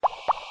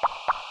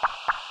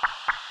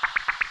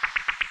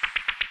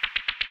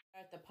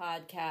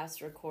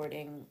podcast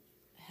recording.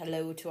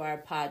 Hello to our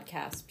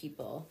podcast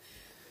people.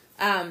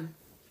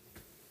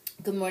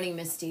 Good morning,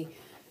 Misty.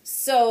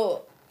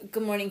 So,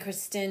 good morning,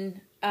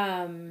 Kristen. We're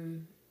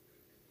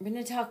going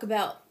to talk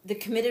about the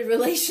committed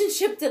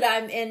relationship that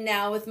I'm in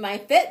now with my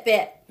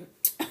Fitbit.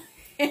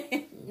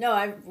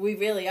 We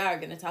really are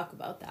going to talk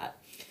about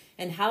that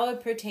and how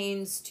it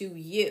pertains to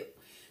you.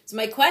 So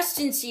my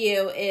question to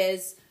you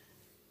is,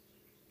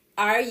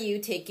 are you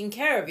taking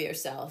care of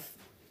yourself?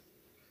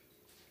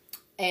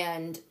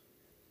 And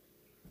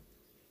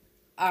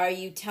are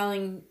you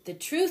telling the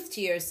truth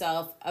to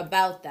yourself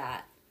about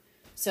that?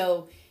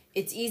 So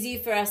it's easy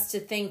for us to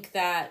think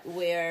that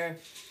we're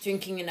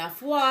drinking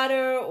enough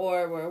water,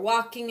 or we're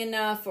walking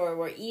enough, or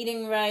we're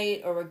eating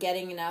right, or we're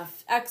getting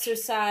enough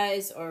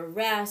exercise or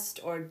rest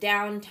or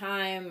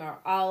downtime or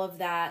all of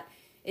that.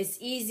 It's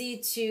easy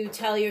to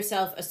tell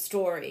yourself a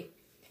story.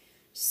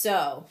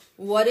 So,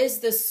 what is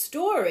the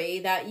story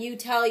that you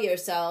tell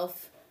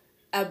yourself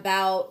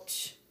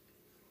about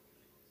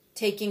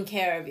taking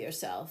care of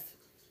yourself?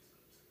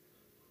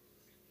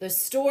 The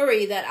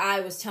story that I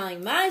was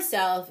telling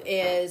myself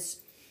is,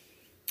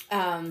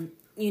 I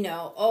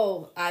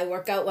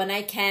work out when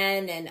I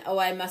can, and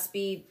I must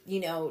be,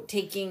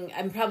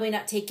 I'm probably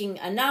not taking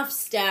enough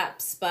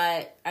steps,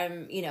 but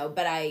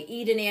but I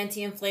eat an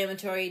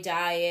anti-inflammatory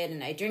diet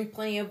and I drink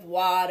plenty of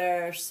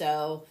water,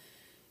 so,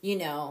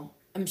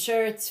 I'm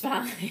sure it's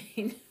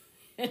fine.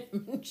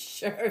 I'm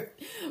sure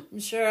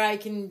I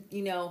can,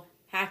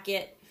 hack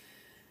it.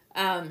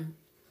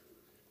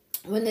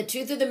 When the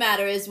truth of the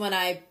matter is, when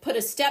I put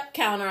a step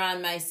counter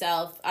on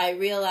myself, I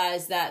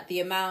realized that the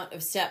amount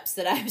of steps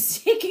that I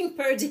was taking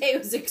per day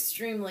was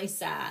extremely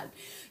sad.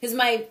 Because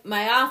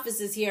my office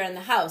is here in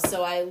the house,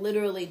 so I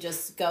literally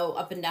just go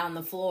up and down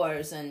the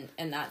floors, and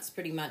that's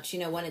pretty much,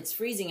 when it's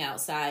freezing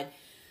outside.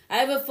 I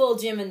have a full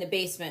gym in the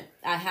basement.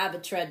 I have a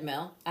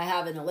treadmill. I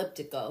have an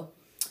elliptical.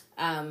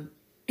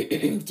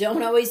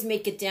 Don't always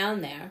make it down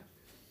there.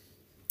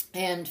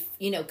 And,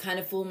 kind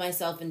of fool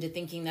myself into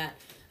thinking that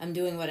I'm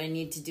doing what I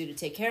need to do to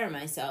take care of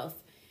myself.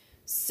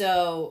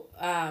 So,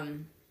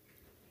 I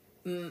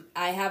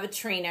have a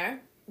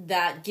trainer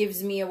that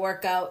gives me a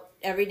workout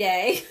every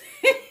day.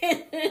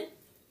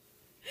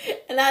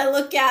 And I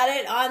look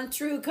at it on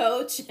True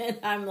Coach and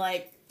I'm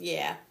like,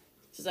 yeah.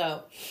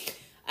 So,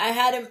 I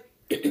had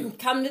him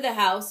come to the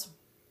house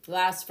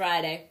last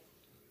Friday,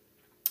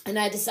 and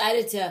I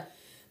decided to,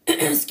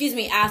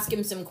 ask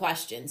him some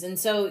questions. And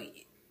so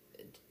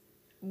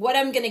what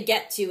I'm going to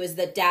get to is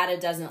that data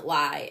doesn't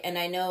lie. And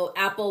I know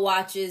Apple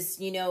Watches,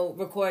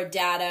 record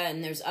data,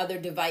 and there's other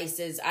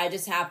devices. I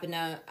just happen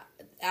to,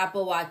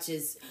 Apple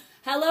Watches.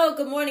 Hello,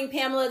 good morning,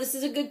 Pamela. This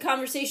is a good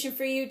conversation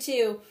for you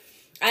too.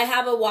 I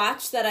have a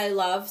watch that I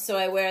love, so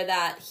I wear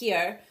that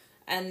here.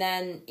 And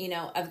then,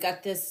 I've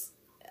got this,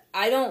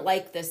 I don't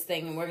like this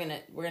thing, and we're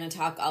going to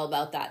talk all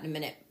about that in a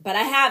minute. But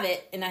I have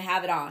it, and I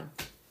have it on.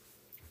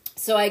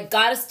 So I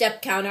got a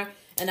step counter,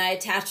 and I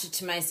attached it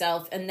to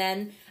myself, and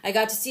then I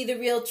got to see the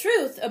real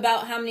truth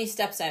about how many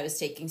steps I was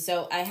taking.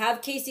 So I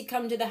have Casey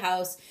come to the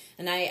house,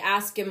 and I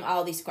ask him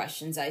all these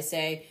questions. I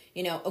say,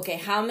 okay,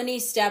 how many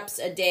steps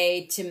a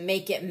day to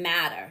make it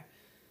matter?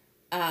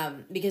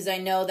 Because I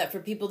know that for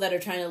people that are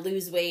trying to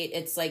lose weight,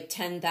 it's like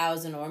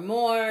 10,000 or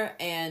more,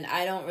 and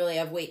I don't really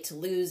have weight to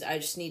lose. I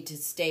just need to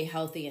stay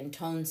healthy and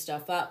tone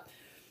stuff up.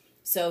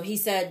 So he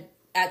said,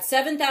 at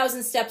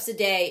 7,000 steps a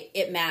day,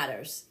 it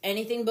matters.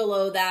 Anything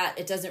below that,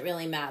 it doesn't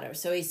really matter.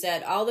 So he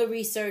said all the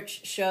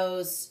research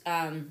shows,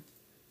 that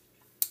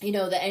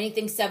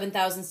anything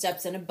 7,000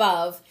 steps and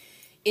above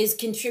is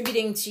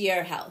contributing to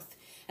your health.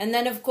 And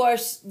then, of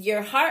course,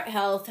 your heart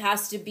health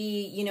has to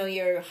be,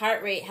 your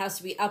heart rate has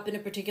to be up in a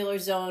particular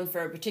zone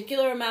for a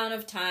particular amount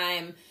of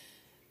time,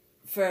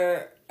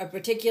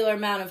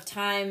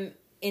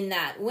 in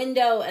that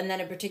window, and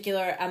then a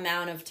particular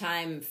amount of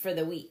time for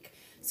the week.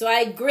 So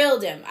I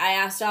grilled him. I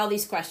asked all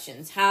these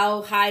questions.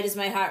 How high does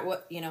my heart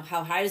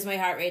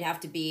rate have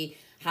to be?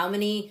 How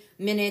many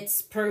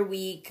minutes per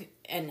week,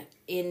 and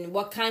in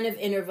what kind of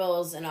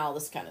intervals, and all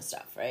this kind of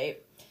stuff,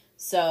 right?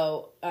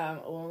 So,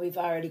 we've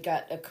already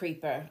got a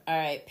creeper. All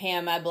right,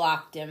 Pam, I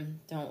blocked him.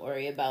 Don't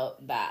worry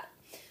about that.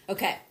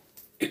 Okay.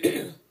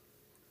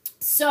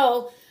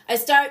 So I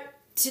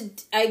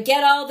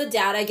get all the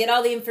data, I get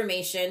all the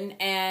information,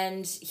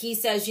 and he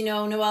says,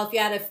 Noelle, if you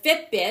had a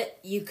Fitbit,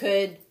 you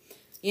could,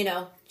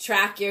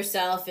 track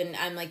yourself. And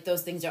I'm like,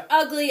 those things are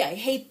ugly. I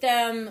hate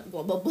them,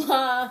 blah, blah,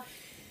 blah.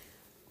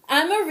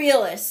 I'm a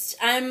realist.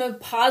 I'm a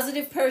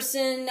positive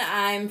person.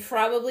 I'm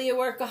probably a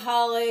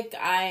workaholic.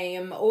 I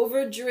am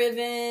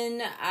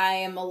overdriven. I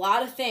am a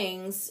lot of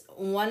things.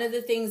 One of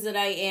the things that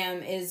I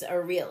am is a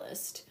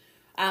realist.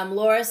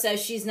 Laura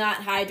says she's not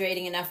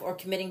hydrating enough or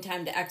committing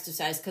time to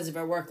exercise because of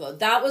her workload.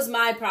 That was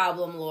my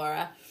problem,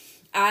 Laura.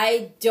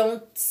 I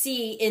don't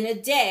see in a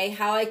day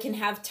how I can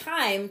have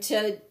time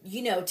to,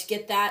 to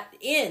get that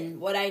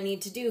in, what I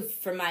need to do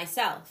for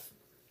myself.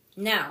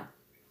 Now,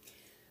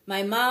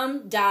 my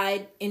mom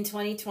died in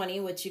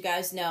 2020, which you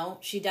guys know.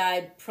 She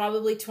died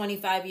probably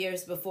 25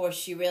 years before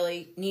she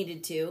really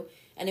needed to.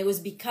 And it was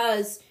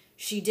because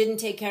she didn't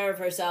take care of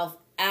herself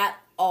at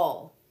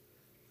all.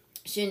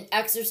 She didn't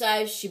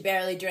exercise. She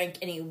barely drank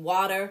any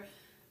water.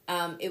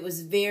 It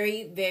was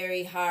very,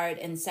 very hard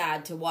and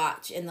sad to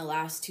watch in the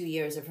last 2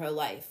 years of her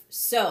life.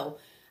 So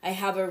I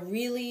have a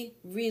really,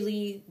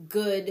 really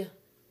good...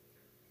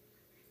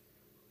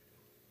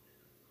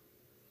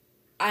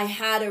 I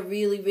had a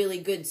really, really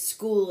good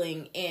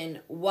schooling in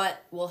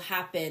what will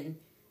happen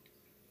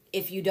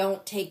if you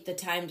don't take the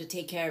time to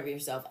take care of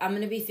yourself. I'm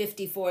going to be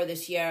 54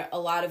 this year. A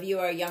lot of you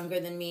are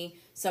younger than me.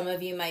 Some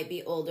of you might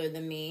be older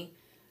than me.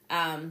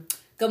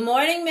 Good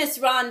morning, Miss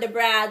Rhonda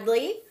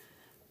Bradley.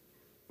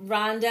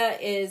 Rhonda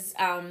is,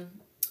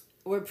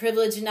 we're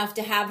privileged enough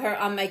to have her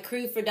on my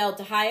crew for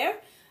Delta Hire.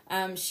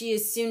 She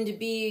is soon to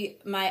be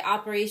my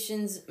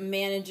operations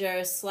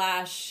manager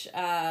slash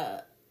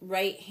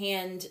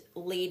right-hand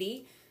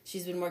lady.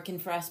 She's been working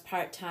for us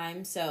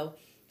part-time, so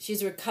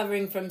she's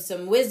recovering from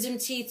some wisdom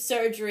teeth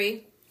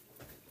surgery.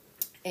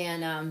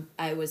 And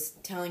I was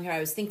telling her, I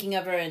was thinking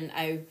of her, and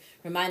I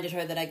reminded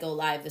her that I go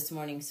live this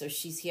morning, so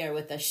she's here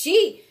with us.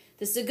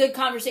 This is a good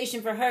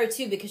conversation for her,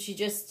 too, because she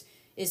just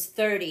is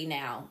 30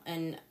 now.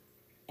 And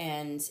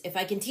if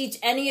I can teach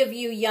any of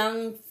you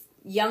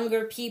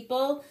younger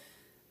people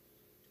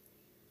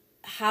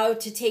how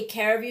to take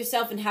care of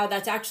yourself and how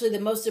that's actually the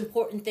most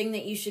important thing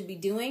that you should be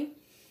doing,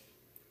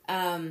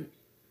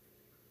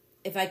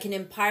 if I can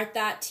impart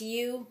that to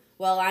you,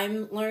 well,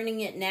 I'm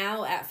learning it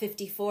now at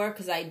 54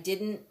 because I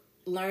didn't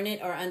learn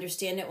it or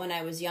understand it when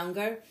I was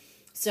younger.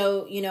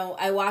 So,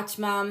 I watched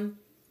Mom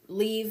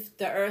leave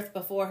the earth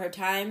before her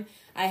time.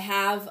 I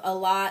have a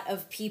lot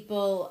of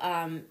people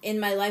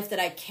in my life that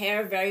I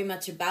care very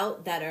much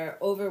about that are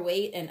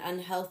overweight and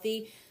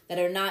unhealthy, that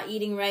are not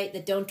eating right,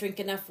 that don't drink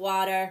enough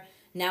water.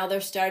 Now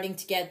they're starting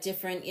to get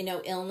different,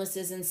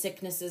 illnesses and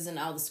sicknesses and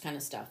all this kind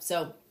of stuff.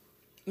 So,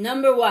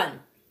 number one,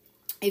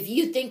 if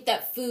you think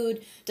that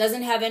food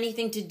doesn't have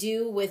anything to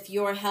do with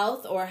your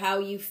health or how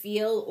you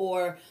feel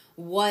or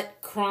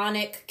what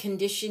chronic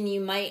condition you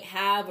might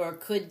have or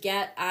could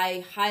get,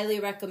 I highly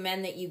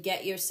recommend that you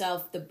get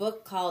yourself the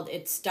book called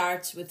It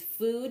Starts With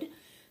Food.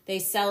 They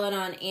sell it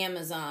on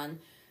Amazon.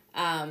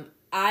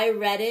 I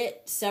read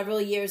it several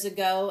years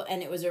ago,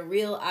 and it was a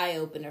real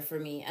eye-opener for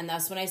me, and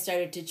that's when I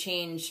started to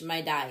change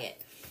my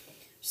diet.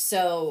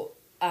 So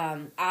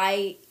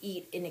I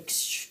eat an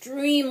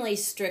extremely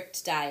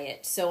strict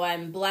diet, so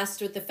I'm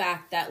blessed with the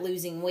fact that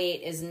losing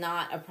weight is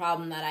not a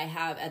problem that I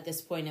have at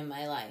this point in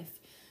my life.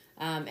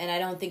 And I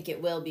don't think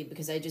it will be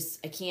because I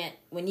can't,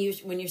 when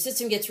your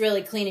system gets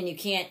really clean and you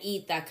can't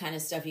eat that kind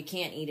of stuff, you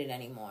can't eat it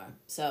anymore.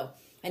 So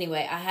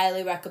anyway, I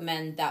highly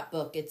recommend that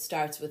book. It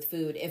Starts With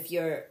Food. If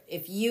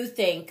you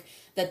think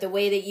that the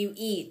way that you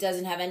eat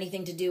doesn't have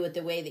anything to do with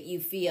the way that you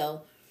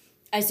feel,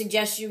 I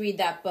suggest you read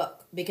that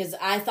book because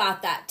I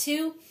thought that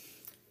too.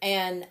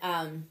 And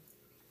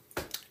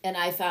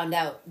I found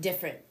out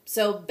different.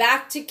 So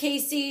back to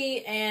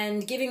Casey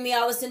and giving me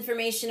all this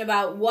information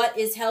about what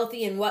is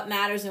healthy and what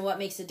matters and what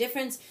makes a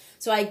difference.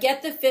 So I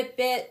get the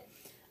Fitbit.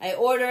 I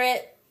order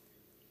it.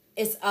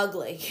 It's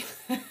ugly.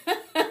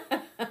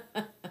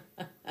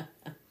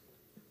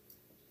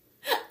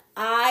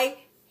 I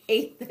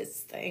hate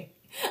this thing.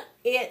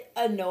 It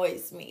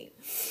annoys me.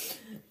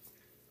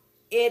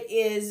 It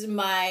is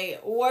my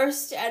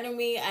worst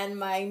enemy and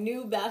my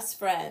new best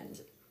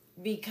friend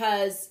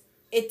because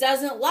it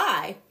doesn't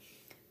lie.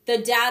 The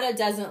data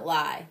doesn't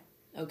lie,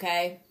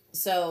 okay?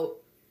 So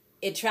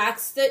it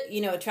tracks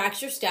it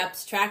tracks your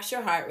steps, tracks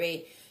your heart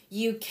rate.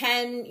 You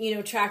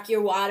can, track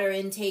your water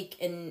intake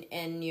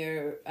and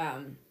your,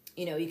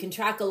 you can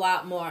track a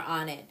lot more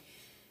on it.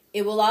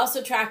 It will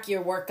also track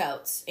your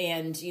workouts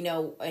and,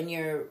 and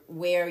your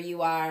where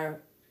you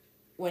are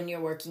when you're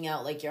working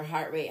out, like your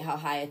heart rate, how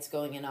high it's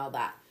going and all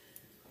that.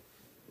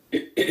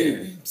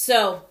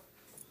 So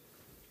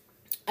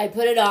I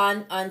put it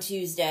on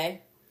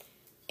Tuesday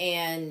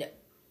and,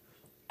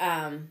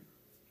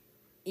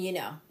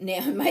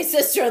 my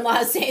sister-in-law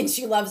is saying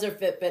she loves her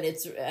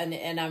Fitbit.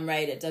 And I'm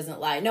right. It doesn't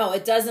lie. No,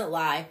 it doesn't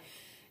lie.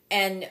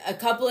 And a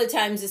couple of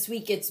times this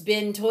week, it's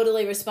been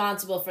totally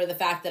responsible for the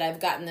fact that I've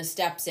gotten the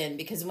steps in.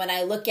 Because when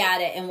I look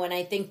at it and when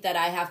I think that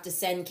I have to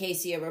send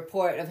Casey a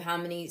report of how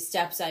many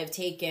steps I've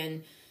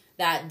taken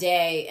that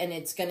day, and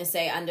it's going to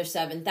say under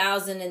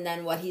 7,000, and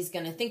then what he's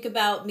going to think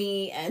about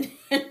me. And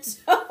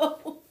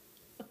so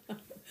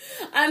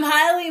I'm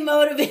highly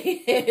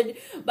motivated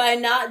by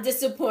not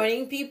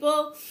disappointing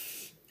people.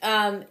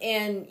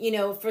 And,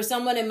 for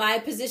someone in my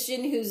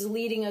position who's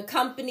leading a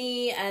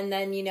company and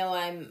then,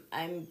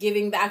 I'm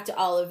giving back to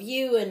all of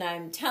you and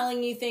I'm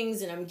telling you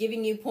things and I'm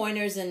giving you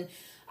pointers and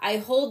I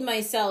hold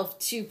myself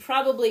to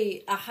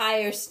probably a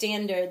higher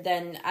standard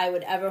than I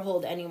would ever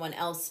hold anyone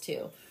else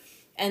to.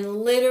 And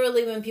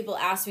literally when people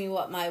ask me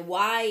what my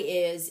why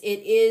is,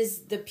 it is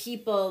the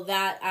people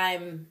that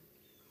I'm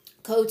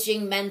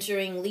coaching,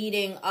 mentoring,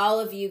 leading, all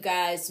of you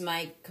guys,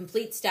 my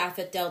complete staff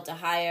at Delta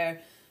Hire,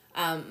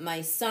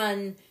 my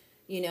son,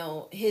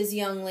 his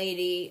young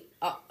lady,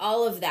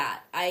 all of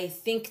that. I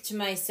think to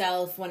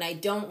myself when I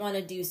don't want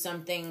to do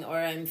something or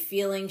I'm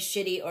feeling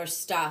shitty or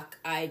stuck,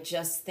 I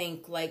just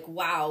think like,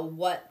 wow,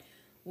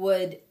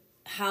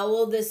 how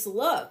will this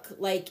look?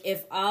 Like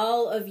if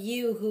all of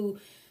you who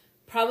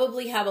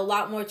probably have a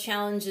lot more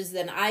challenges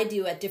than I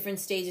do at different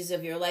stages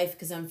of your life,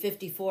 because I'm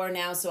 54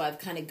 now, so I've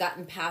kind of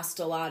gotten past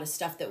a lot of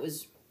stuff that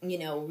was,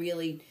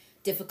 really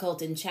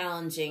difficult and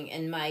challenging,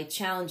 and my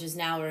challenges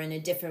now are in a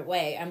different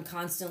way. I'm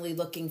constantly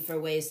looking for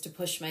ways to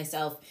push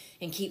myself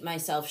and keep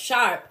myself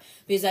sharp,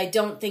 because I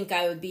don't think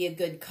I would be a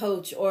good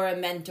coach or a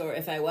mentor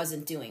if I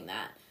wasn't doing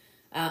that.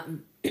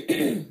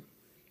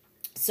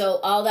 So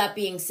all that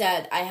being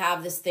said, I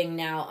have this thing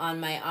now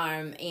on my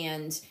arm,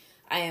 and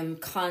I am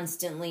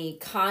constantly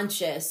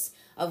conscious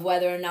of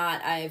whether or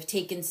not I've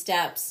taken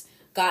steps,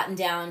 gotten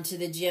down to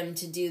the gym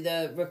to do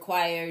the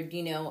required,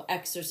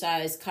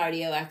 exercise,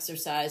 cardio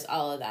exercise,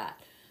 all of that.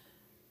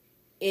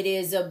 It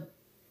is a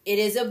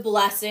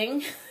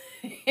blessing.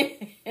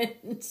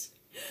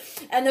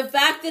 and the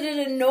fact that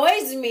it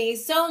annoys me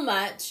so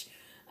much,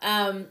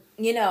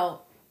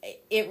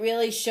 it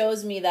really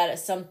shows me that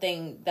it's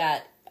something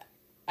that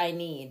I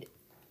need.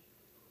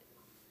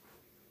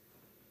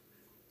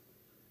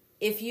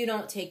 If you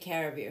don't take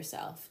care of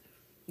yourself,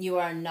 you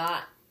are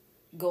not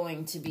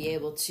going to be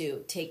able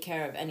to take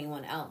care of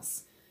anyone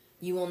else.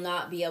 You will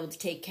not be able to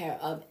take care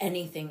of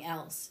anything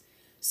else.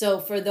 So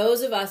for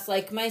those of us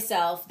like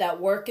myself that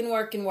work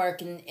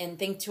and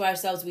think to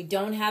ourselves, we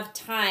don't have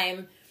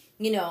time,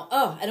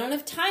 I don't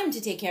have time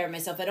to take care of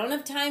myself. I don't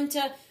have time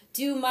to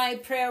do my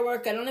prayer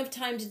work. I don't have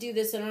time to do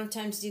this. I don't have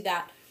time to do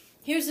that.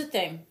 Here's the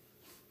thing.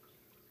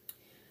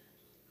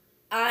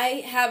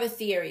 I have a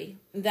theory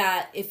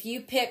that if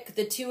you pick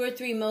the 2 or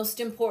 3 most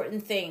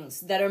important things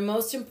that are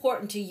most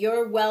important to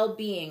your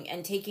well-being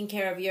and taking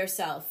care of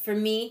yourself, for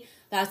me,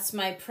 that's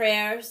my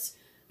prayers,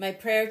 my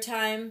prayer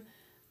time,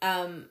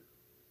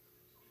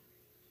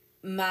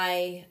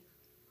 my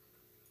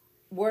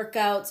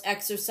workouts,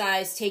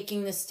 exercise,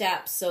 taking the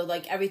steps, so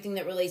like everything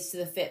that relates to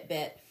the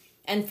Fitbit.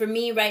 And for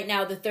me right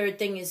now, the third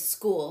thing is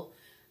school.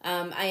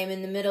 I am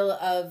in the middle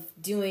of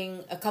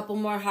doing a couple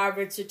more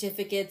Harvard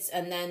certificates,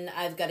 and then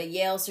I've got a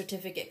Yale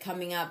certificate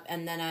coming up,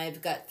 and then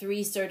I've got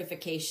 3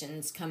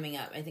 certifications coming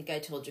up. I think I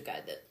told you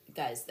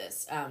guys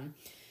this.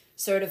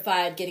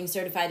 Getting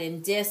certified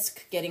in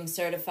DISC, getting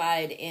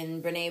certified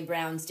in Brene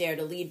Brown's Dare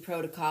to Lead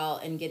protocol,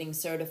 and getting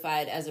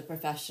certified as a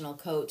professional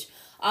coach.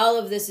 All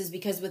of this is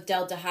because with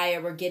Delta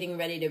Hire, we're getting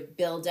ready to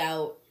build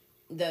out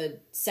the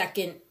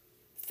second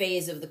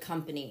phase of the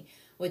company,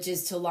 which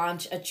is to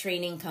launch a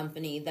training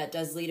company that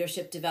does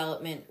leadership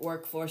development,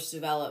 workforce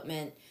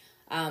development,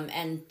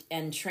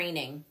 and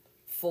training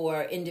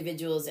for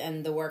individuals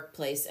and the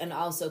workplace, and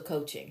also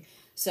coaching.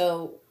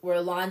 So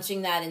we're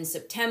launching that in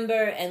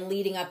September, and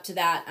leading up to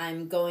that,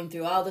 I'm going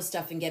through all the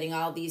stuff and getting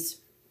all these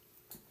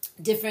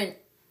different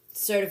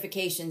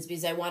certifications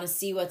because I want to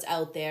see what's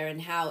out there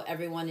and how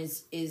everyone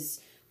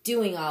is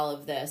doing all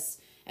of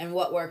this and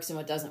what works and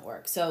what doesn't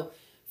work. So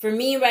for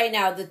me right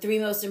now, the 3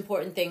 most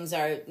important things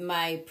are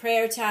my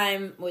prayer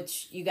time,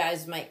 which you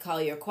guys might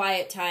call your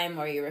quiet time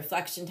or your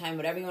reflection time,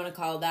 whatever you want to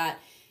call that,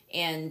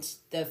 and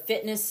the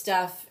fitness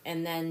stuff,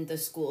 and then the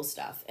school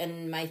stuff.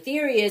 And my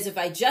theory is if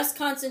I just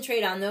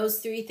concentrate on those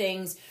 3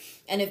 things,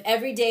 and if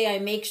every day I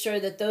make sure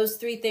that those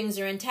 3 things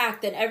are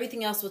intact, then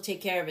everything else will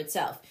take care of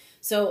itself.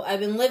 So I've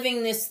been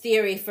living this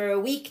theory for a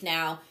week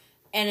now,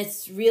 and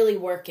it's really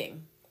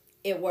working.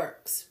 It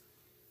works.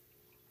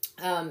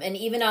 And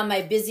even on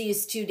my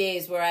busiest 2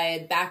 days where I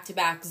had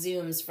back-to-back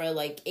Zooms for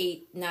like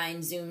 8-9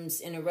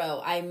 Zooms in a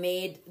row, I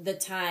made the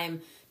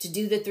time to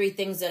do the 3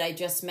 things that I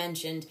just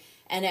mentioned,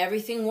 and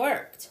everything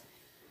worked.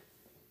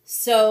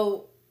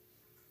 So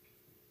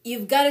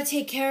you've got to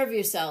take care of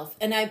yourself.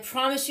 And I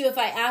promise you, if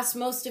I asked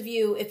most of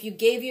you, if you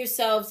gave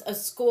yourselves a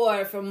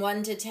score from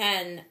 1 to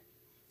 10,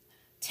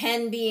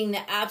 10 being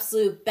the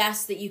absolute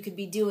best that you could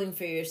be doing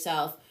for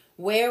yourself,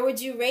 where would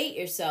you rate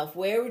yourself?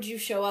 Where would you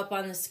show up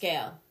on the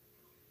scale?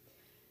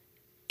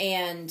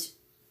 And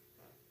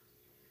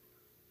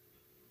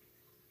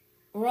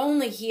we're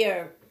only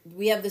here,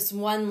 we have this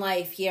one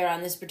life here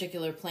on this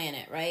particular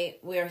planet, right?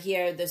 We're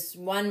here this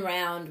one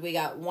round, we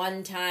got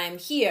one time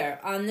here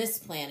on this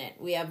planet.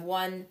 We have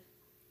one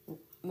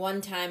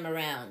time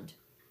around.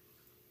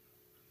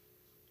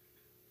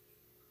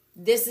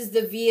 This is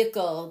the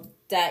vehicle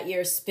that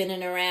you're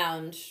spinning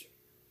around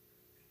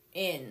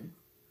in.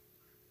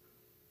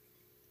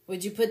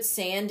 Would you put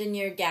sand in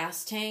your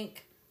gas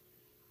tank?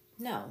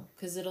 No,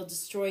 because it'll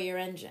destroy your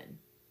engine.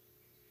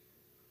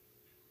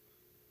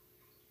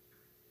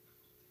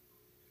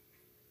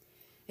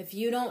 If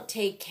you don't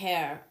take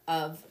care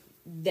of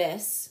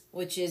this,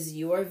 which is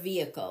your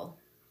vehicle,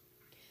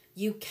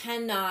 you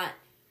cannot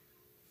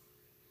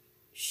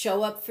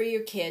show up for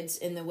your kids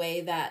in the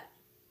way that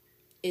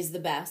is the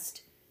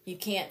best. You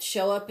can't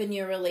show up in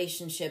your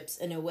relationships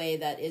in a way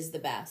that is the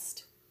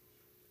best.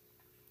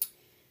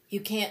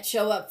 You can't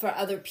show up for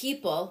other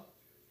people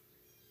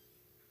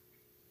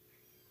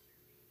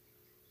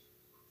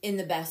in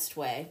the best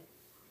way.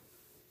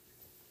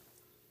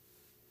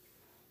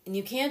 And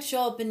you can't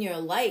show up in your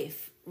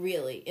life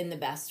really in the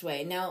best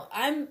way. Now,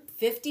 I'm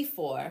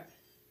 54.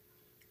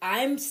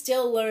 I'm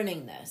still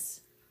learning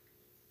this.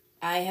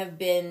 I have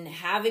been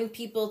having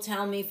people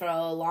tell me for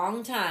a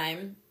long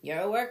time, you're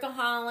a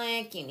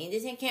workaholic, you need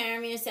to take care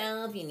of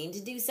yourself, you need to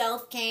do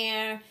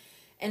self-care.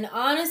 And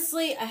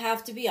honestly, I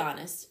have to be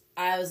honest,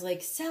 I was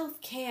like,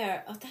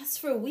 self-care? Oh, that's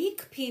for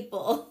weak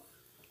people.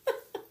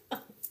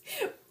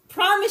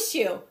 Promise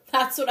you,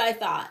 that's what I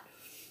thought.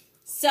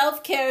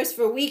 Self-care is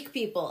for weak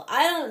people.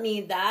 I don't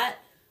need that.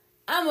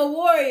 I'm a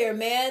warrior,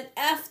 man.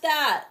 F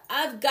that.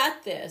 I've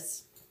got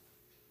this.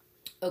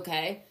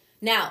 Okay.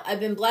 Now, I've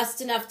been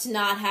blessed enough to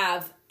not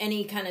have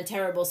any kind of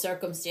terrible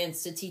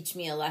circumstance to teach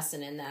me a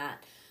lesson in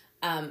that.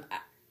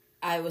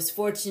 I was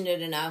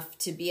fortunate enough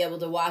to be able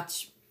to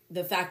watch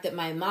the fact that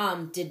my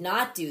mom did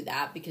not do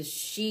that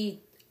because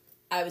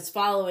I was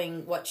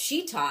following what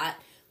she taught,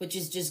 which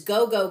is just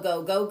go, go,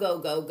 go, go, go,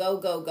 go, go,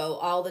 go, go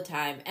all the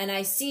time. And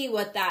I see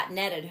what that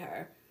netted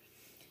her.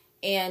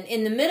 And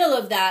in the middle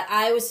of that,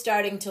 I was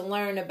starting to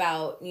learn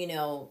about,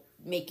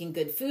 making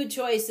good food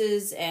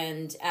choices.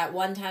 And at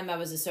one time I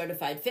was a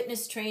certified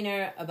fitness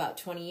trainer about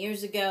 20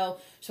 years ago.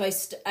 So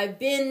I've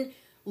been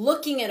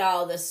looking at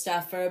all this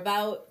stuff for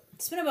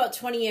it's been about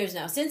 20 years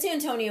now, since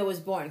Antonio was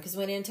born. Because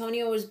when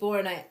Antonio was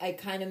born, I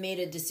kind of made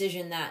a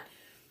decision that,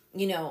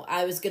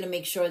 I was going to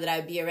make sure that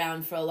I'd be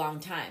around for a long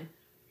time,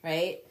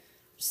 right?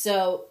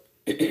 So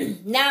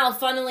now,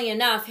 funnily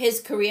enough,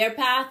 his career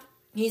path,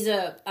 he's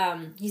a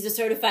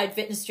certified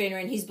fitness trainer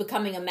and he's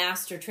becoming a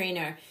master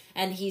trainer.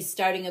 And he's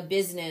starting a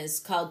business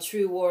called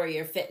True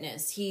Warrior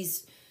Fitness.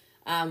 He's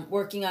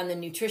working on the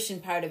nutrition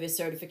part of his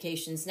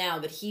certifications now,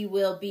 but he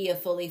will be a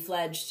fully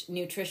fledged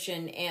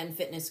nutrition and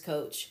fitness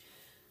coach.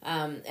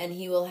 And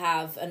he will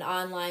have an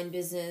online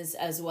business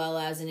as well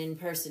as an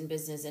in-person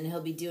business. And he'll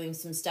be doing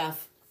some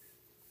stuff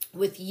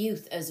with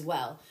youth as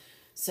well.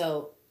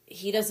 So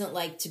he doesn't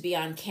like to be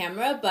on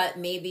camera, but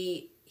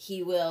maybe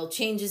he will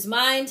change his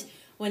mind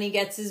when he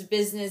gets his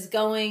business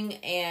going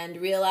and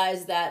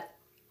realize that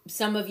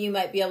some of you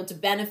might be able to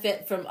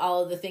benefit from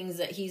all of the things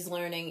that he's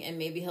learning, and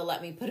maybe he'll let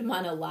me put him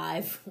on a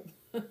live.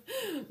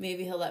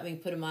 Maybe he'll let me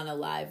put him on a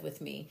live with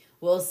me.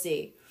 We'll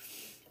see.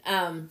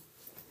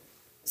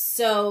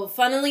 So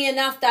funnily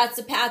enough, that's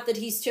the path that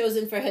he's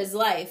chosen for his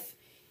life.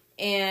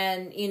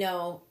 And,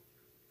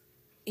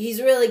 he's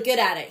really good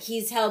at it.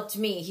 He's helped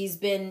me. He's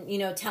been,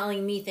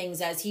 telling me things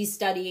as he's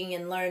studying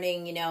and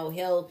learning.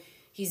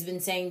 He's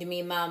been saying to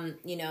me, Mom,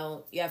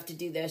 you have to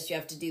do this, you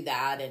have to do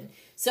that. And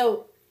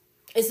so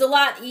it's a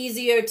lot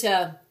easier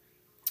to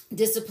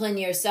discipline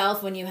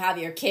yourself when you have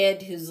your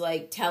kid who's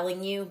like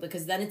telling you,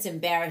 because then it's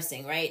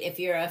embarrassing, right? If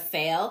you're a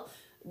fail,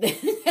 then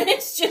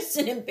it's just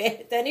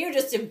then you're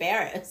just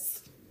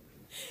embarrassed.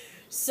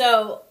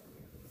 So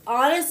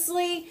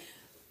honestly,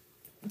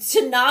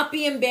 to not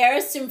be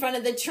embarrassed in front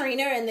of the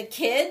trainer and the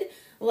kid,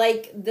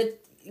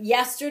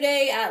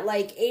 yesterday at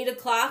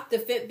 8:00, the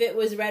Fitbit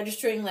was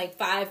registering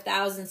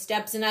 5,000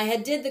 steps, and I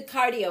had did the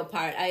cardio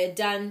part.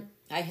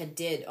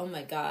 Oh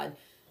my God.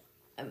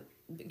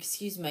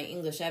 Excuse my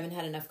English, I haven't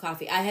had enough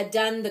coffee. I had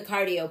done the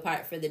cardio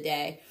part for the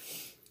day.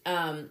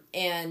 And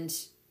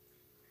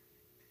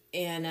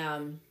it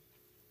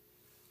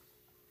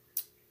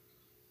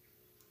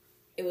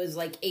was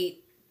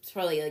 8, it's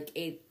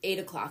probably 8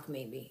 o'clock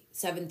maybe,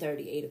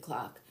 7:30, 8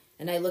 o'clock.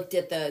 And I looked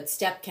at the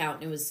step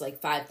count and it was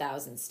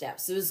 5,000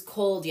 steps. It was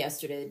cold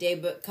yesterday.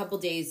 But a couple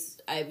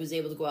days I was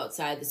able to go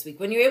outside this week.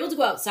 When you're able to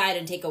go outside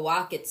and take a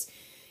walk, it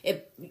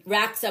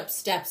racks up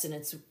steps and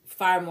it's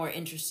far more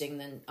interesting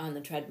than on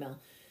the treadmill.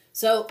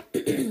 So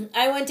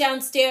I went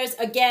downstairs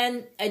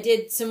again. I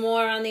did some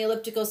more on the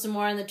elliptical, some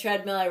more on the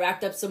treadmill. I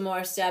racked up some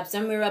more steps.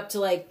 Then we were up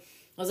to I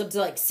was up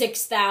to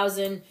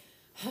 6,000.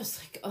 I was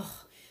like,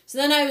 oh. So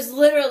then I was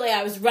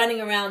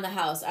running around the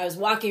house. I was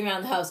walking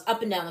around the house,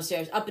 up and down the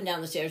stairs,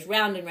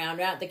 round and round.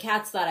 The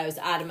cats thought I was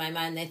out of my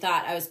mind. They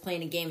thought I was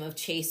playing a game of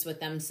chase with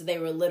them. So they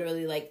were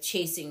literally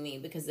chasing me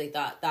because they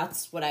thought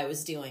that's what I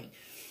was doing.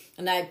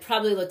 And I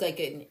probably looked like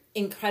an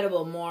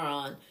incredible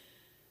moron.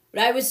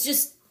 But I was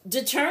just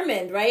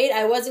determined, right?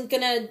 I wasn't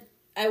gonna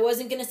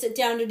sit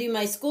down to do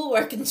my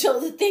schoolwork until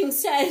the thing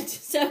said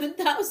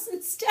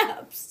 7,000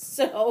 steps.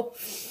 So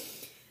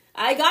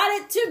I got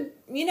it to,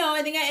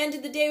 I think I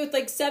ended the day with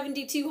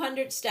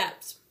 7,200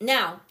 steps.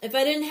 Now, if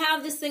I didn't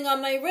have this thing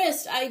on my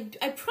wrist, I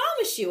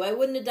promise you I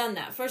wouldn't have done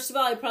that. First of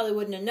all, I probably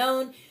wouldn't have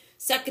known.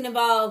 Second of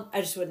all,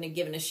 I just wouldn't have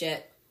given a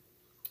shit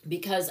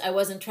because I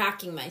wasn't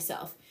tracking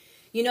myself.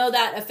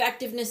 That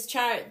effectiveness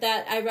chart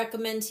that I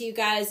recommend to you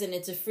guys, and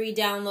it's a free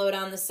download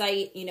on the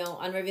site,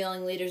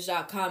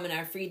 unrevealingleaders.com in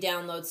our free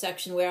download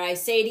section, where I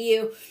say to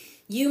you,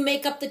 you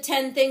make up the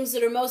 10 things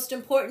that are most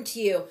important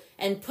to you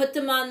and put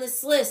them on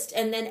this list.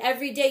 And then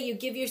every day you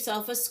give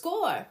yourself a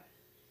score.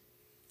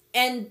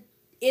 And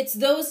it's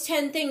those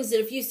 10 things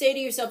that if you say to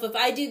yourself, if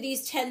I do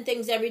these 10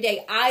 things every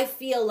day, I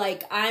feel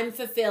like I'm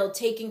fulfilled,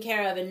 taken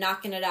care of, and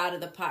knocking it out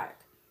of the park.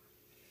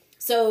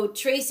 So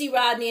Tracy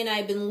Rodney and I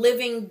have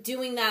been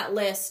doing that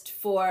list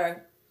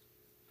for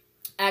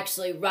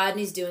Actually,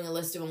 Rodney's doing a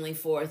list of only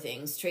 4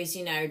 things. Tracy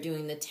and I are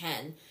doing the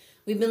 10.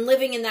 We've been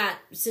living in that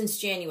since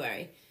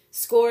January,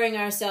 scoring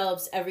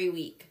ourselves every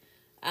week.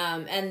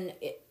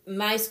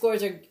 My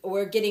scores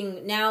we're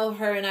getting, now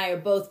her and I are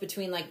both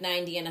between like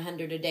 90 and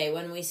 100 a day.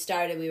 When we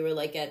started, we were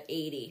like at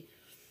 80.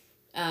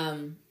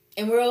 And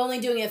we're only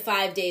doing it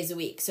 5 days a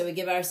week, so we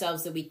give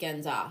ourselves the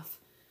weekends off.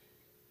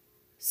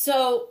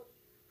 So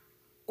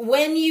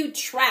when you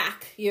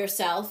track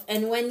yourself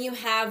and when you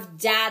have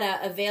data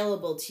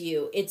available to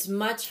you, it's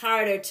much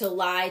harder to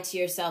lie to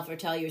yourself or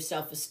tell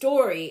yourself a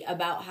story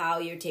about how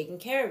you're taking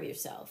care of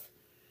yourself.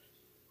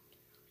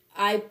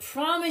 I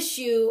promise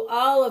you,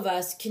 all of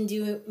us can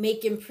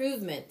make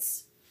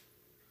improvements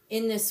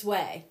in this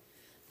way.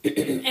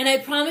 And I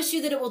promise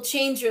you that it will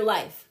change your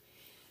life.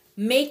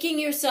 Making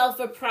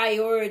yourself a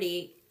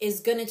priority is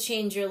going to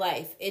change your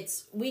life.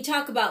 We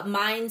talk about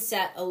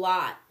mindset a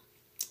lot.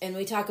 And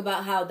we talk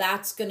about how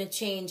that's going to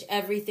change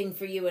everything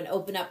for you and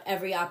open up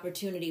every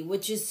opportunity,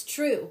 which is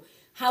true.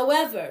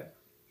 However,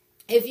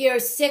 if you're a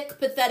sick,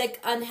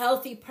 pathetic,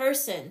 unhealthy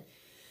person,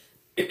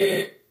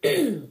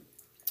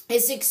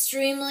 it's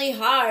extremely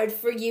hard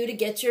for you to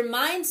get your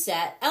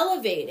mindset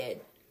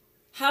elevated.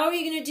 How are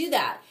you going to do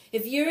that?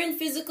 If you're in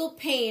physical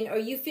pain or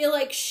you feel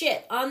like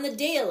shit on the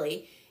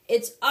daily,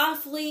 it's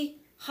awfully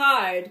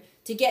hard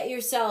to get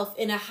yourself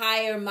in a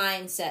higher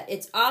mindset.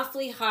 It's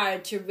awfully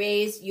hard to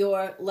raise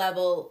your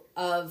level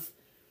of,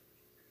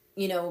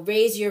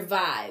 raise your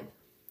vibe,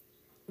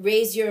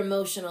 raise your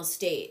emotional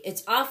state.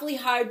 It's awfully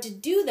hard to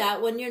do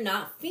that when you're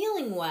not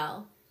feeling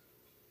well.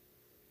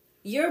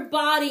 Your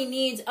body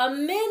needs a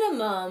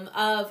minimum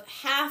of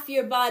half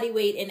your body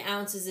weight in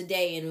ounces a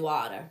day in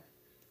water.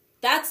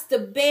 That's the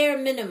bare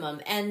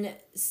minimum. And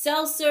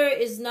seltzer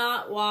is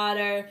not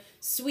water.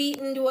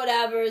 Sweetened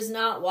whatever is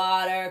not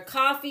water.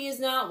 Coffee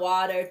is not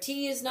water.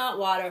 Tea is not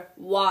water.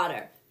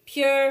 Water.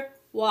 Pure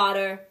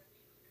water.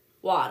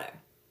 Water.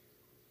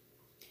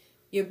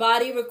 Your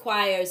body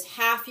requires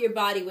half your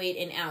body weight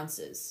in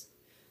ounces.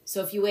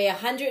 So if you weigh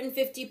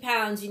 150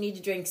 pounds, you need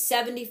to drink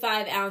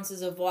 75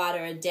 ounces of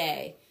water a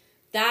day.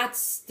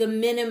 That's the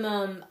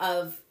minimum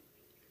of,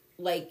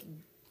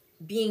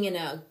 being in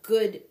a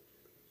good,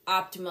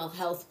 optimal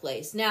health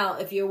place. Now,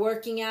 if you're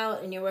working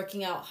out and you're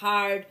working out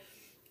hard,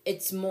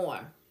 it's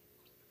more.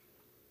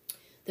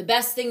 The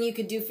best thing you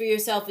could do for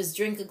yourself is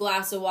drink a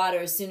glass of water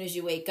as soon as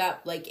you wake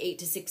up, like 8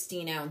 to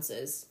 16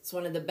 ounces. It's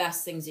one of the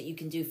best things that you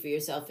can do for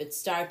yourself. It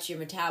starts your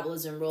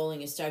metabolism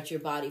rolling. It starts your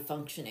body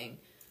functioning.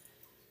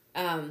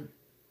 I'm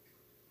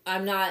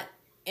not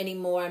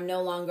anymore. I'm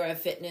no longer a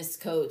fitness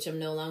coach. I'm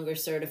no longer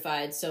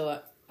certified.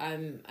 So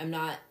I'm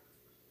not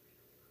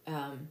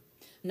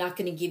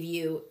going to give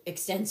you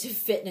extensive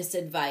fitness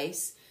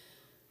advice.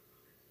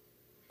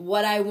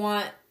 What I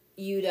want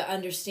you to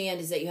understand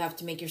is that you have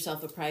to make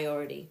yourself a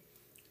priority.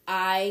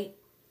 I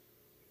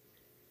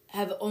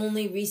have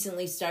only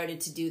recently started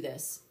to do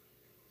this.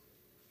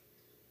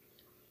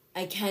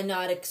 I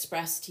cannot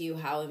express to you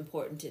how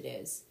important it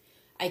is.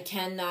 I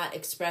cannot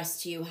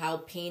express to you how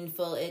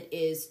painful it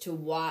is to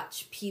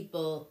watch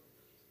people.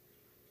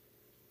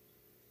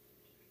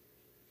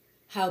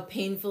 How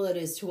painful it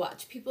is to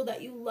watch people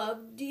that you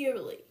love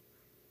dearly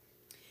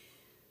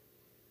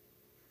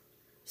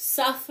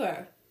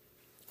suffer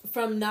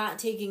from not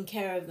taking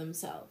care of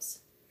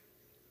themselves.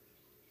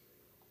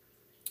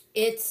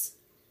 It's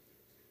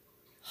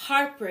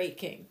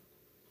heartbreaking.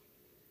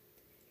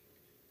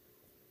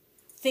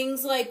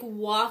 Things like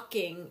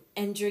walking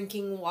and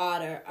drinking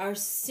water are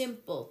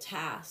simple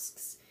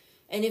tasks.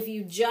 And if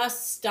you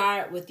just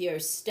start with your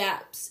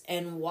steps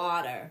and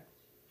water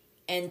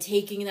and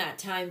taking that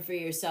time for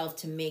yourself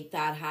to make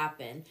that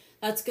happen,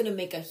 that's going to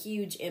make a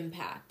huge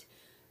impact.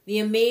 The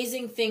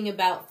amazing thing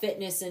about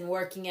fitness and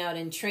working out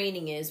and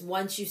training is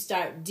once you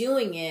start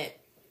doing it,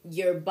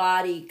 your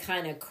body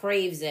kind of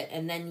craves it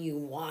and then you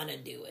want to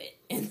do it.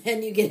 And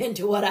then you get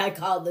into what I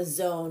call the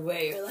zone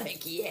where you're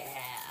like, yeah.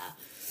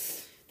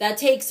 That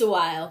takes a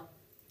while.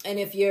 And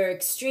if you're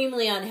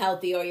extremely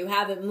unhealthy or you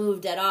haven't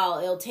moved at all,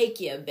 it'll take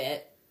you a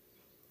bit.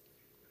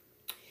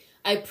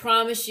 I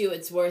promise you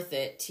it's worth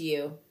it to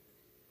you.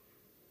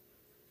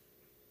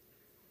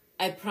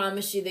 I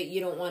promise you that you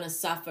don't want to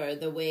suffer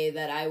the way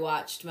that I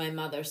watched my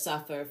mother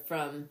suffer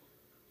from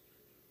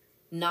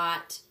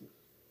not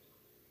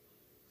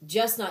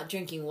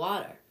drinking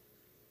water.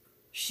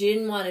 She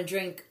didn't want to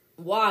drink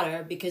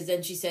water because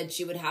then she said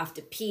she would have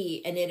to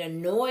pee, and it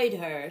annoyed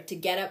her to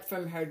get up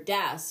from her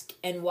desk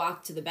and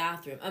walk to the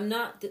bathroom.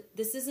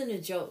 This isn't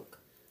a joke.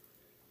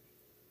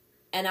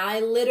 And I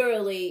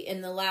literally,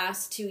 in the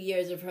last 2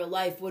 years of her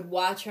life, would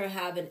watch her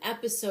have an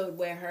episode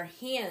where her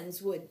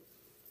hands would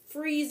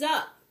freeze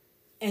up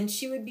and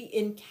she would be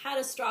in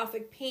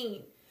catastrophic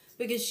pain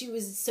because she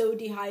was so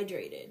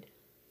dehydrated.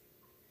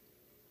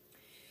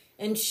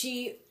 And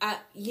she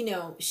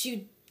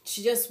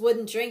just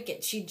wouldn't drink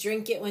it. She'd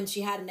drink it when she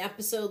had an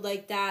episode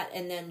like that,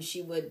 and then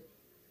she would,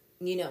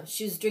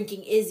 she was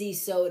drinking Izzy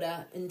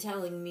soda and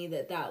telling me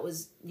that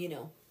was,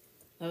 that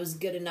was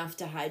good enough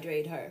to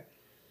hydrate her.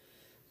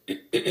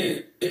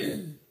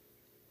 It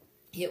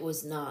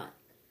was not.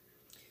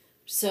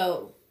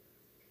 So,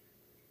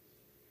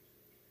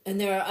 and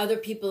there are other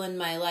people in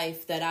my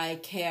life that I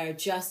care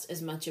just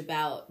as much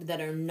about that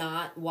are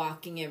not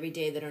walking every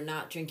day, that are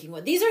not drinking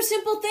water. These are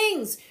simple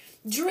things.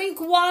 Drink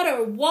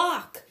water,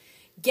 walk,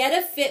 get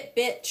a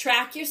Fitbit,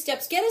 track your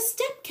steps, get a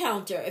step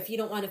counter if you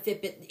don't want a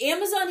Fitbit.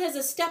 Amazon has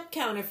a step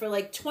counter for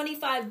like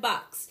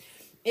 $25.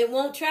 It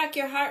won't track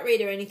your heart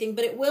rate or anything,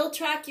 but it will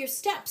track your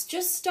steps.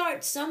 Just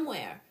start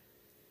somewhere.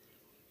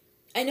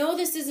 I know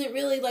this isn't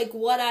really like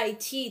what I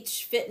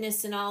teach,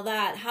 fitness and all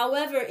that.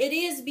 However, it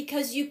is,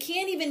 because you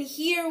can't even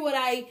hear what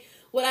I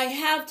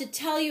have to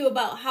tell you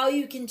about how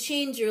you can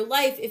change your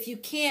life if you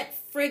can't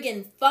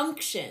friggin'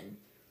 function.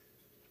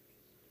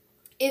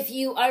 If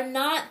you are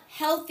not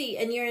healthy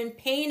and you're in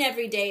pain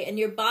every day and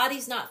your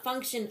body's not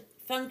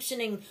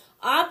functioning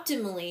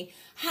optimally,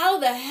 how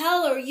the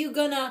hell are you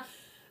gonna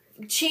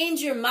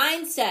change your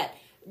mindset,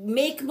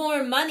 make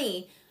more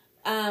money,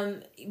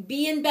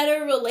 be in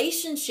better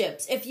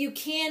relationships if you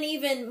can't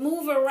even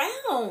move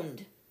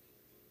around?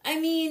 I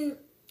mean,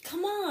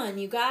 come on,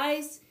 you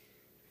guys.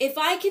 If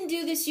I can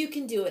do this, you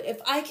can do it. If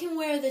I can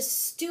wear this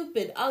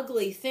stupid,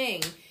 ugly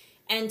thing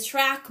and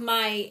track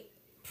my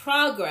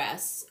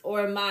progress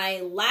or my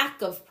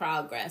lack of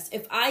progress,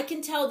 if I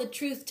can tell the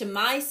truth to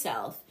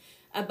myself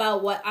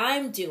about what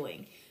I'm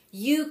doing,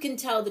 you can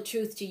tell the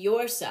truth to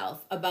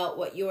yourself about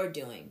what you're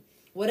doing.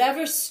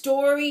 Whatever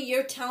story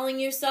you're telling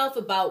yourself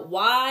about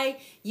why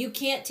you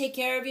can't take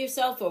care of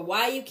yourself, or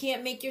why you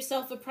can't make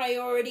yourself a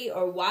priority,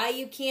 or why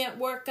you can't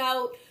work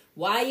out,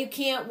 why you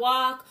can't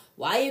walk,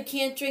 why you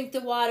can't drink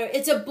the water,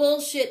 it's a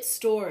bullshit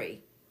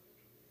story.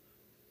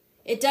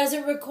 It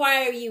doesn't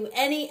require you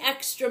any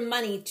extra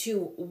money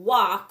to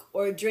walk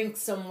or drink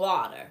some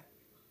water.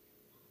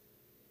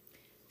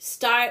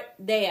 Start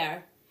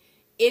there.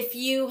 If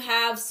you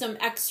have some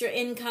extra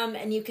income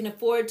and you can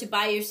afford to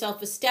buy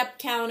yourself a step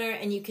counter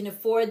and you can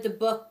afford the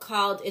book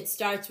called It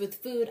Starts With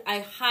Food,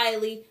 I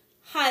highly,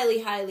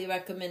 highly, highly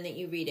recommend that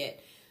you read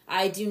it.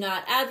 I do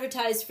not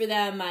advertise for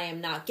them. I am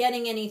not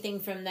getting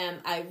anything from them.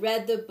 I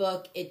read the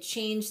book. It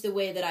changed the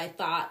way that I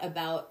thought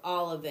about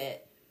all of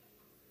it.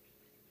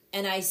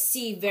 And I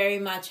see very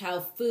much how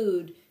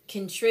food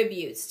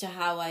contributes to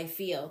how I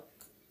feel.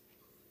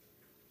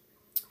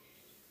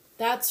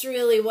 That's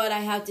really what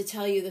I have to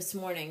tell you this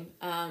morning.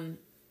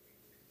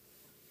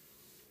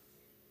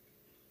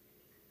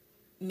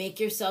 Make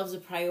yourselves a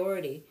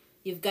priority.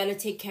 You've got to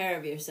take care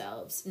of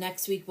yourselves.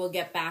 Next week we'll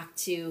get back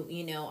to,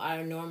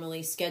 our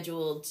normally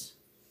scheduled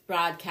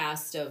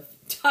broadcast of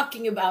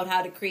talking about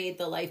how to create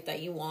the life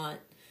that you want.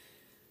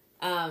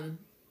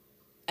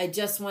 I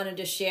just wanted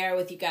to share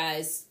with you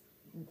guys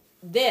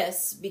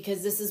this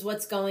because this is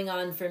what's going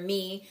on for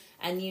me,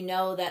 and you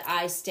know that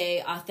I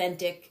stay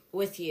authentic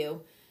with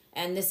you.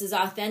 And this is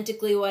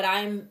authentically what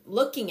I'm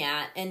looking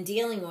at and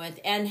dealing with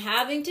and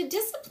having to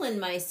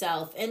discipline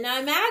myself. And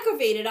I'm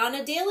aggravated on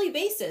a daily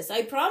basis.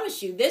 I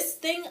promise you, this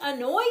thing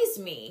annoys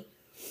me.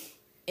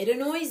 It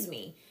annoys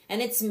me.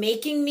 And it's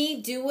making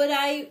me do what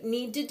I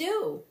need to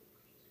do.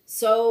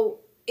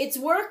 So it's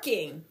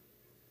working.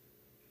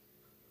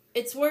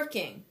 It's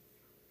working.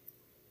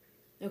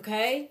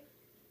 Okay?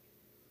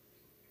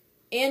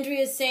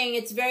 Andrea's saying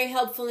it's very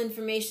helpful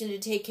information to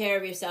take care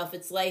of yourself.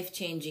 It's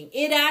life-changing.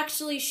 It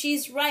actually,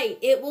 she's right.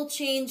 It will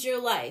change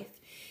your life.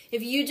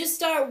 If you just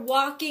start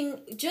walking.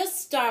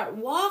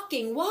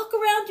 Walk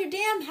around your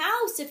damn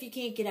house if you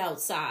can't get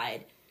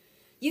outside.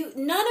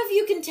 None of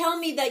you can tell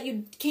me that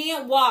you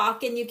can't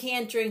walk and you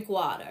can't drink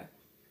water.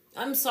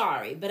 I'm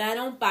sorry, but I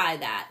don't buy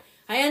that.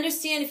 I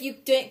understand if you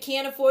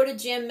can't afford a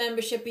gym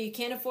membership or you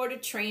can't afford a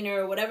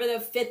trainer or whatever,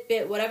 the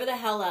Fitbit, whatever the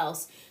hell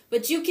else.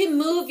 But you can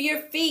move your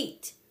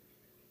feet.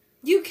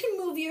 You can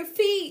move your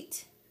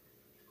feet.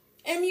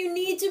 And you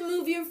need to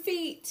move your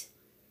feet.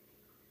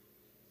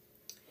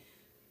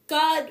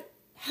 God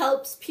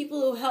helps people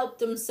who help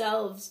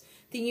themselves.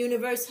 The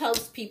universe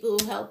helps people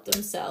who help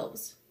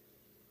themselves.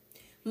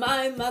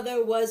 My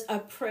mother was a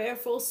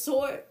prayerful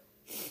sort.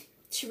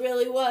 She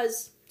really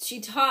was. She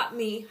taught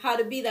me how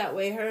to be that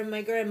way, her and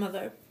my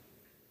grandmother.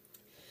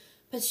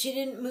 But she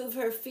didn't move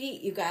her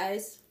feet, you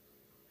guys.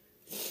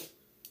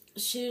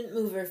 She didn't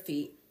move her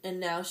feet. And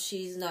now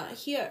she's not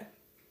here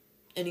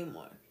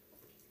anymore.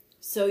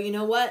 So you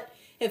know what?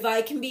 If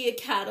I can be a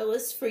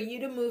catalyst for you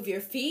to move your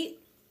feet,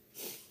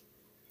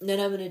 then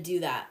I'm going to do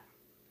that.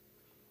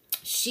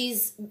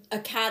 She's a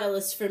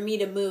catalyst for me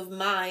to move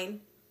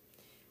mine.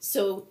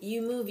 So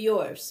you move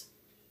yours.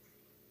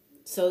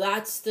 So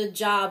that's the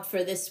job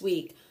for this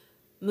week.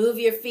 Move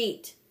your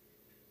feet.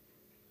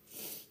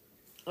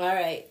 All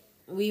right.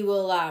 We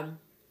will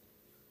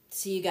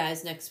see you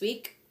guys next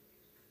week.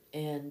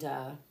 And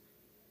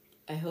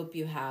I hope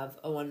you have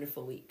a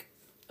wonderful week.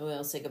 And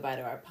we'll say goodbye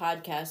to our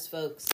podcast, folks.